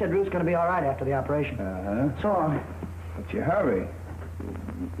nurse said Ruth's going to be all right after the operation. Uh-huh. So long. But you hurry.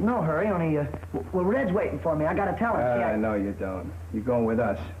 No hurry, only, well, Red's waiting for me. I got to tell him. No, you don't. You're going with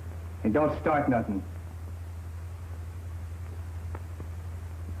us. And don't start nothing.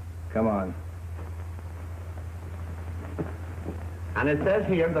 Come on. And it says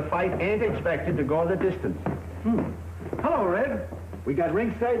here the fight ain't expected to go the distance. Hello, Red. We got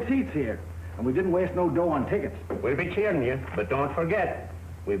ringside seats here, and we didn't waste no dough on tickets. We'll be cheering you, but don't forget,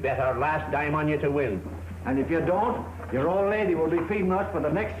 we bet our last dime on you to win. And if you don't, your old lady will be feeding us for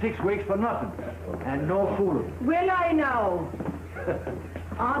the next 6 weeks for nothing. And no fooling. Will I now?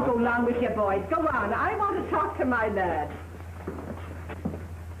 I'll go along with you, boys. Go on. I want to talk to my lad.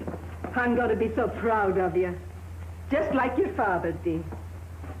 I'm going to be so proud of you. Just like your father did.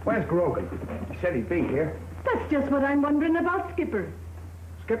 Where's Grogan? He said he'd be here. That's just what I'm wondering about Skipper.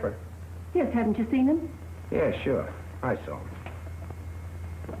 Skipper? Yes, haven't you seen him? Yeah, sure. I saw him.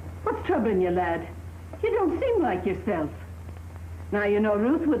 What's troubling you, lad? You don't seem like yourself. Now, you know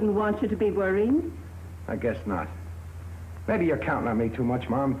Ruth wouldn't want you to be worrying. I guess not. Maybe you're counting on me too much,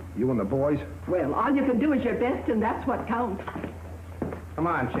 Mom. You and the boys. Well, all you can do is your best, and that's what counts. Come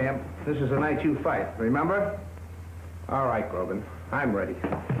on, champ. This is the night you fight, remember? All right, Grogan. I'm ready.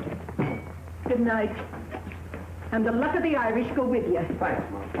 Good night. And the luck of the Irish go with you. Thanks,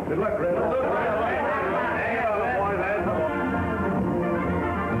 Mom. Good luck, Red.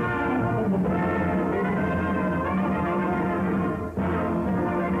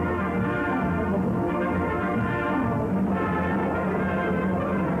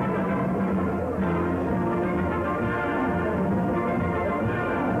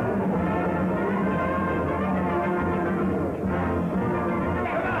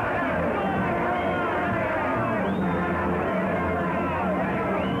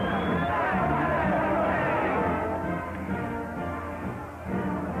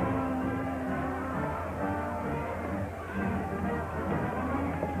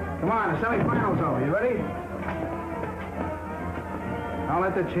 Come on, the semifinal's over. You ready? Don't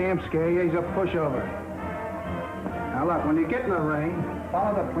let the champ scare you. He's a pushover. Now, look, when you get in the ring,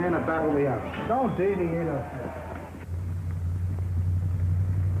 follow the plan of battle the others. Don't deviate off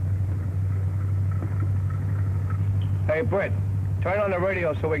that. Hey, Britt, turn on the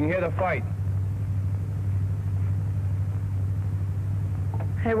radio so we can hear the fight.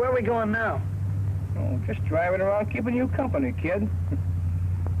 Hey, where are we going now? Oh, just driving around keeping you company, kid.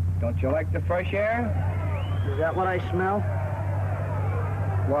 Don't you like the fresh air? Is that what I smell?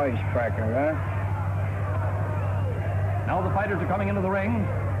 Weisberg, huh? Now the fighters are coming into the ring.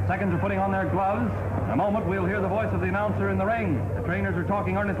 Seconds are putting on their gloves. In a moment, we'll hear the voice of the announcer in the ring. The trainers are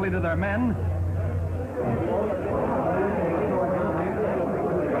talking earnestly to their men.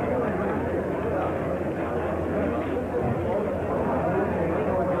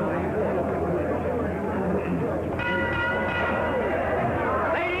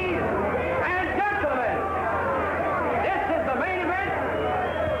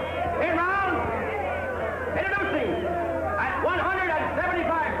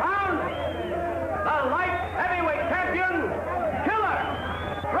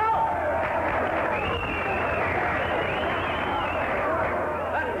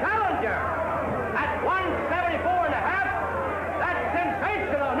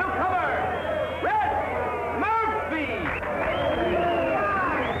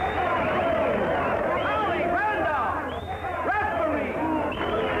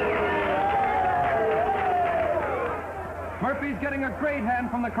 Getting a great hand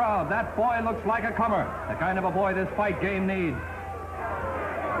from the crowd. That boy looks like a comer. The kind of a boy this fight game needs.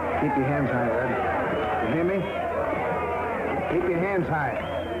 Keep your hands high, Red. You hear me? Keep your hands high.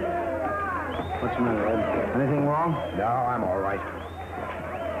 What's the matter, Red? Anything wrong? No, I'm all right.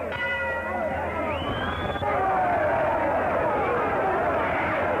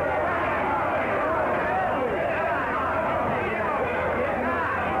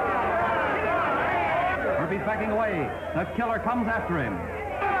 He's backing away. The killer comes after him.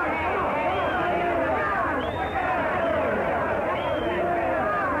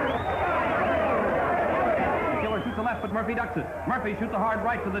 The killer shoots a left, but Murphy ducks it. Murphy shoots a hard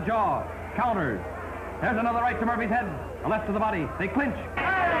right to the jaw. Counters. There's another right to Murphy's head. A left to the body. They clinch.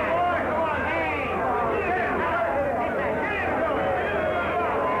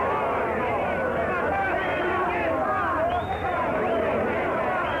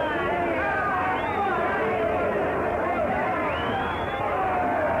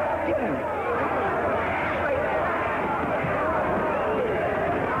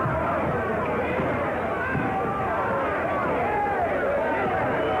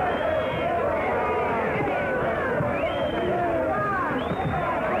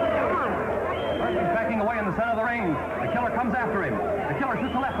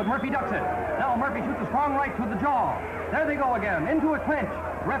 Murphy ducks it. Now Murphy shoots a strong right to the jaw. There they go again, into a clinch.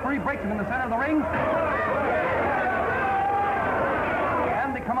 The referee breaks him in the center of the ring.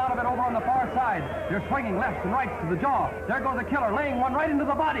 And they come out of it over on the far side. They're swinging lefts and rights to the jaw. There goes the killer, laying one right into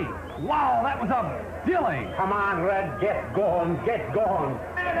the body. Wow, that was a dilly. Come on, Red, get going, get going.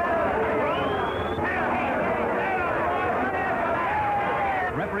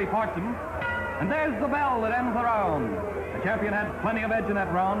 The referee parts him. And there's the bell that ends the round. The champion had plenty of edge in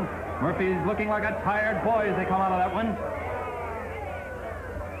that round. Murphy's looking like a tired boy as they come out of that one.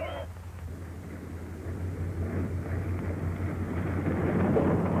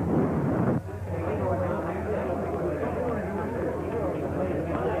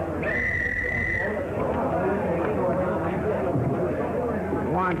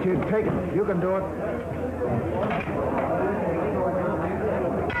 Go on, kid, take it. You can do it.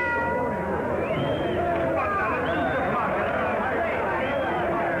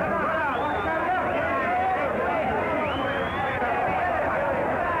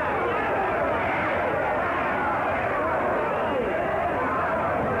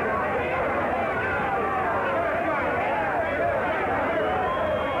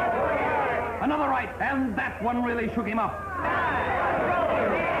 And that one really shook him up.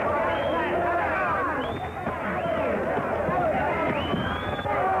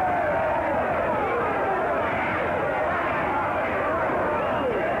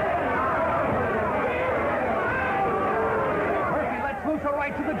 Murphy lets loose a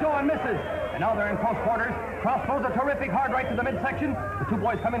right to the jaw and misses. And now they're in close quarters. Cross throws a terrific hard right to the midsection. The two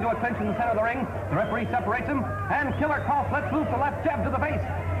boys come into a clinch in the center of the ring. The referee separates them. And Killer Cross lets loose a left jab to the face.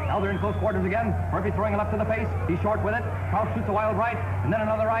 Now they're in close quarters again. Murphy throwing a left to the face. He's short with it. Cross shoots a wild right, and then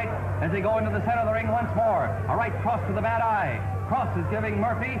another right as they go into the center of the ring once more. A right cross to the bad eye. Cross is giving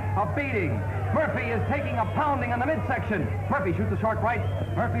Murphy a beating. Murphy is taking a pounding in the midsection. Murphy shoots a short right.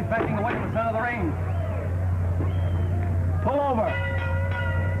 Murphy's backing away to the center of the ring. Pull over.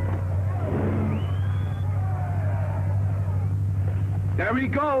 There he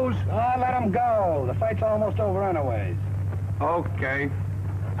goes. Oh, let him go. The fight's almost over anyways. Okay.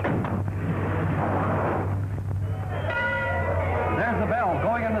 There's the bell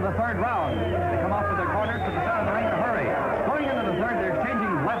going into the third round. They come off with their corners to the center of the ring in a hurry. Going into the third, they're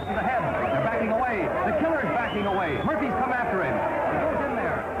exchanging left to the head. They're backing away. The killer's backing away. Murphy's come after him. He goes in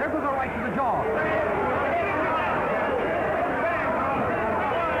there. There goes a right to the jaw.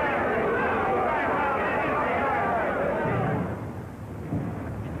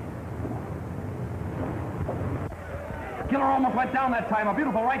 Killer almost went down that time. A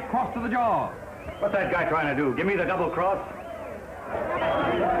beautiful right cross to the jaw. What's that guy trying to do? Give me the double cross?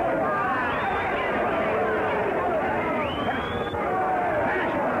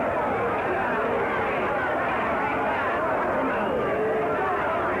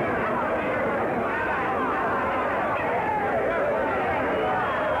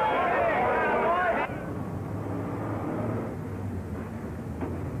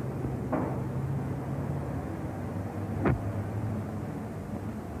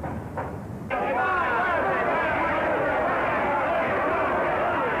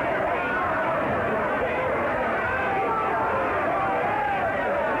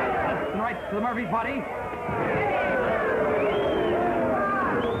 To the Murphy's body.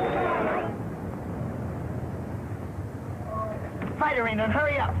 Fight, Arena, and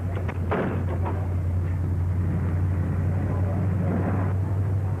hurry up.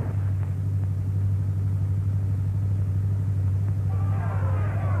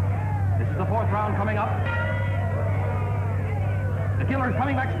 This is the fourth round coming up. The killer is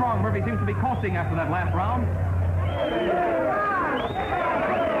coming back strong. Murphy seems to be coasting after that last round.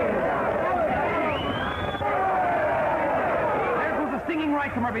 Stinging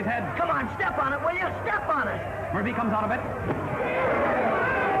right to Murphy's head. Come on, step on it, will you? Step on it. Murphy comes out of it.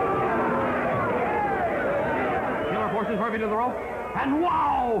 Killer forces Murphy to the rope. And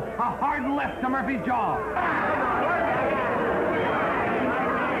wow! A hard left to Murphy's jaw.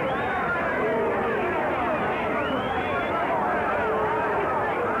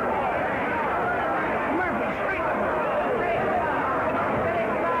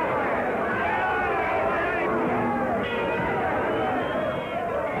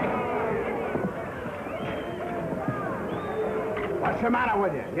 What's the matter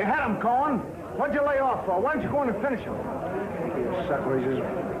with you? You had him, Cohen. What'd you lay off for? Why don't you go in and finish him? You suckers.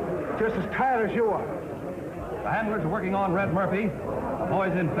 Just as tired as you are. The handlers are working on Red Murphy. The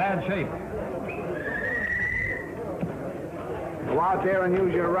boy's in bad shape. Go out there and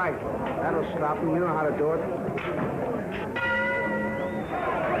use your right. That'll stop him. You know how to do it.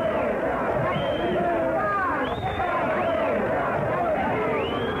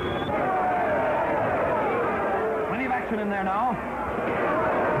 Plenty of action in there now.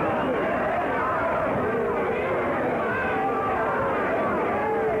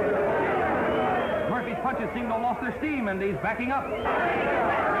 Murphy's punches seem to have lost their steam, and he's backing up.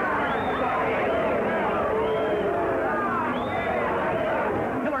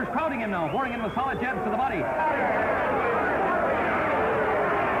 Killer's crowding him now, boring him with solid jabs to the body.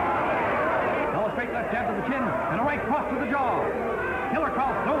 Now a straight left jab to the chin, and a right cross to the jaw. Killer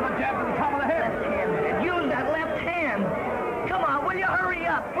Kraus throws a jab to the top of the head. Use that left hand. Come on, will you hurry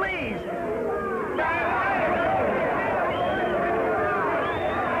up, please?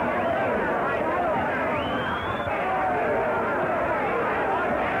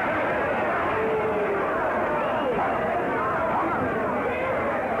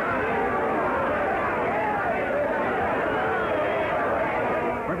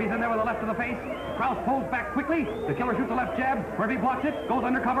 Murphy's in there with a left to the face. Kraus pulls back quickly. The killer shoots a left jab. Murphy blocks it, goes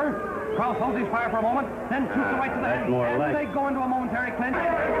under cover. Kraus holds his fire for a moment, then shoots the right to the head. And they go into a momentary clinch.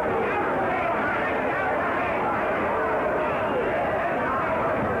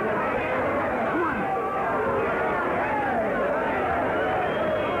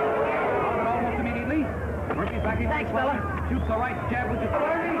 Almost immediately. Murphy's backing up. Thanks, fella. Shoots the right jab with his...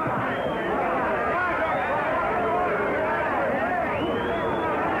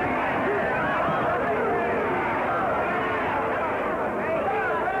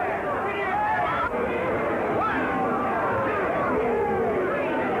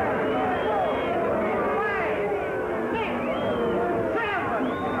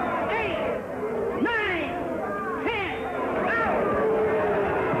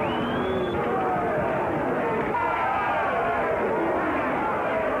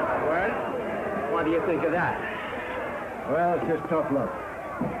 What do you think of that? Well, it's just tough luck.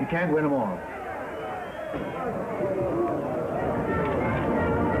 You can't win them all.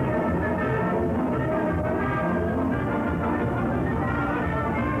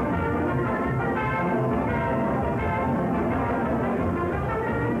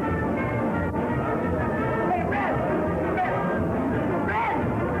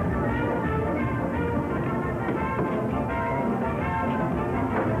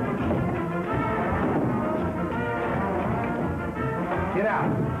 Get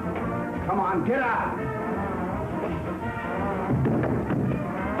out. Come on, get out.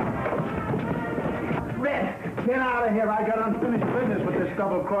 Red. Get out of here. I got unfinished business with this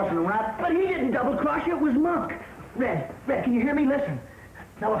double-crossing rat. But he didn't double-cross you. It was Monk. Red, can you hear me? Listen.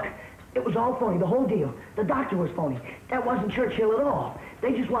 Now, look, it was all phony, the whole deal. The doctor was phony. That wasn't Churchill at all.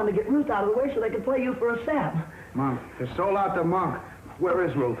 They just wanted to get Ruth out of the way so they could play you for a sap. Monk. They sold out to Monk. Where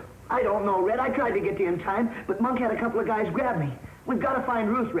is Ruth? I don't know, Red. I tried to get to you in time, but Monk had a couple of guys grab me. We've got to find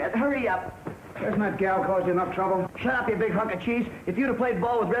Ruth, Red. Hurry up. Hasn't that gal caused you enough trouble? Shut up, you big hunk of cheese. If you'd have played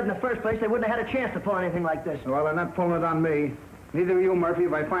ball with Red in the first place, they wouldn't have had a chance to pull anything like this. Well, they're not pulling it on me. Neither are you, Murphy.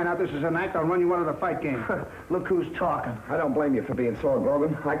 If I find out this is an act, I'll run you out of the fight game. Look who's talking. I don't blame you for being sore,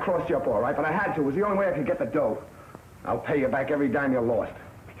 Grogan. I crossed you up all right, but I had to. It was the only way I could get the dough. I'll pay you back every dime you lost.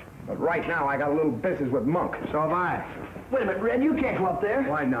 But right now, I got a little business with Monk. So have I. Wait a minute, Red. You can't go up there.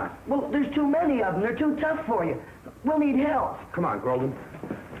 Why not? Well, there's too many of them. They're too tough for you. We'll need help. Come on, Grogan.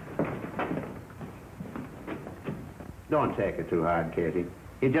 Don't take it too hard, Katie.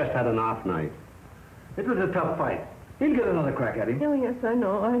 He just had an off night. It was a tough fight. He'll get another crack at him. Oh, yes, I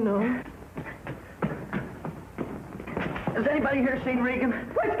know. Has anybody here seen Regan?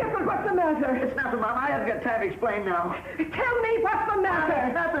 Why, Skipper, what's the matter? It's nothing, Mom. I haven't got time to explain now. Tell me what's the matter.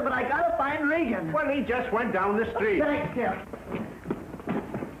 It's nothing, but I gotta find Regan. Well, he just went down the street. Thanks, Skip.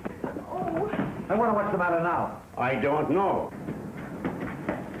 I wonder what's the matter now. I don't know.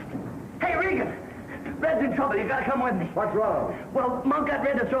 Hey, Regan! Red's in trouble. You gotta come with me. What's wrong? Well, Monk got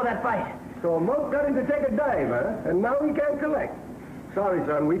Red to throw that fight. So Monk got him to take a dive, huh? And now he can't collect. Sorry,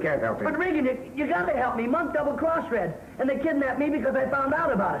 son, we can't help But him. Regan, you gotta help me. Monk double-crossed Red, and they kidnapped me because I found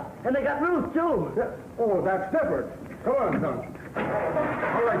out about it. And they got Ruth, too. Oh, that's different. Come on, son.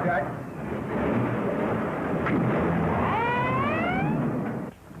 All right, Jack.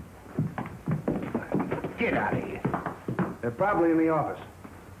 Get out of here. They're probably in the office.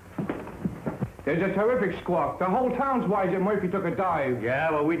 There's a terrific squawk. The whole town's wise that Murphy took a dive.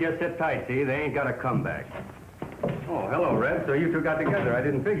 Yeah, well, we just sit tight, see? They ain't got a comeback. Oh, hello, Red. So you two got together. I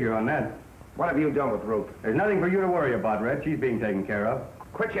didn't figure on that. What have you done with Ruth? There's nothing for you to worry about, Red. She's being taken care of.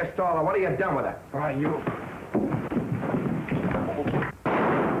 Quit your stalling. What are you done with it? All right, you.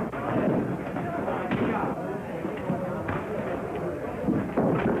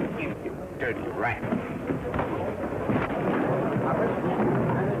 You dirty rat.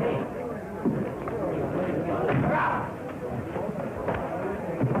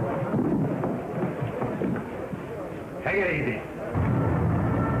 Take it easy.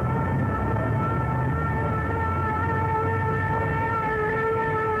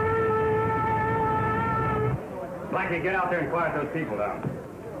 Blackie, get out there and quiet those people down.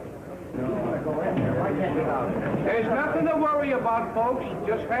 There's nothing to worry about, folks.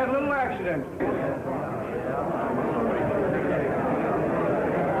 Just had a little accident.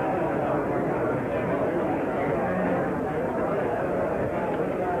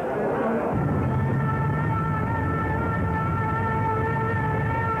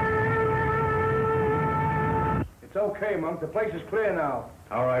 It's okay, Monk. The place is clear now.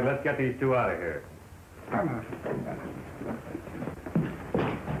 All right, let's get these two out of here. Come on.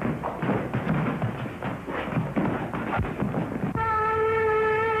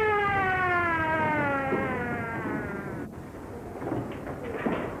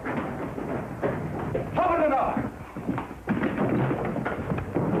 Open it up!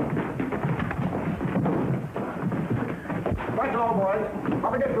 Right all, boys.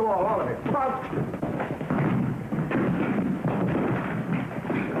 I'll get you all of it. Come on.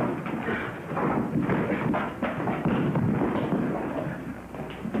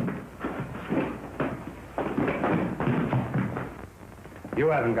 You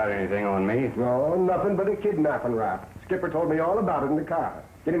haven't got anything on me. No, nothing but a kidnapping rap. Skipper told me all about it in the car.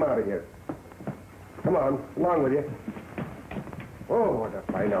 Get him out of here. Come on, along with you. Oh, what a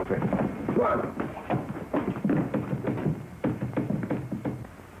fine outfit. Come on.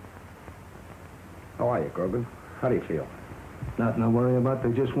 How are you, Grogan? How do you feel? Nothing to worry about.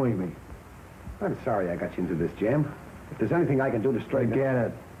 They just winged me. I'm sorry I got you into this jam. If there's anything I can do to straighten Forget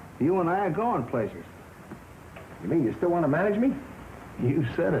it. You and I are going places. You mean you still want to manage me? You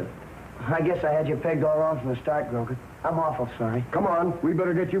said it. I guess I had you pegged all wrong from the start, Grogan. I'm awful sorry. Come on, we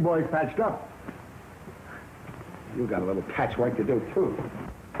better get you boys patched up. You got a little patchwork to do, too.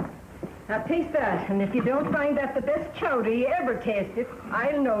 Now taste that, and if you don't find that the best chowder you ever tasted,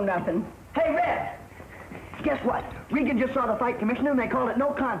 I'll know nothing. Hey, Red! Guess what? Regan just saw the fight commissioner, and they called it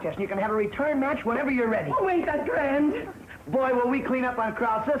no contest, and you can have a return match whenever you're ready. Oh, ain't that grand? Boy, will we clean up on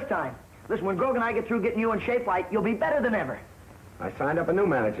Krause this time. Listen, when Grogan and I get through getting you in shape, like, you'll be better than ever. I signed up a new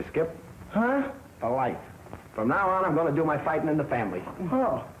manager, Skip. Huh? For life. From now on, I'm going to do my fighting in the family.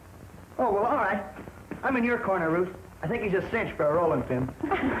 Oh. Oh, well, all right. I'm in your corner, Ruth. I think he's a cinch for a rolling pin.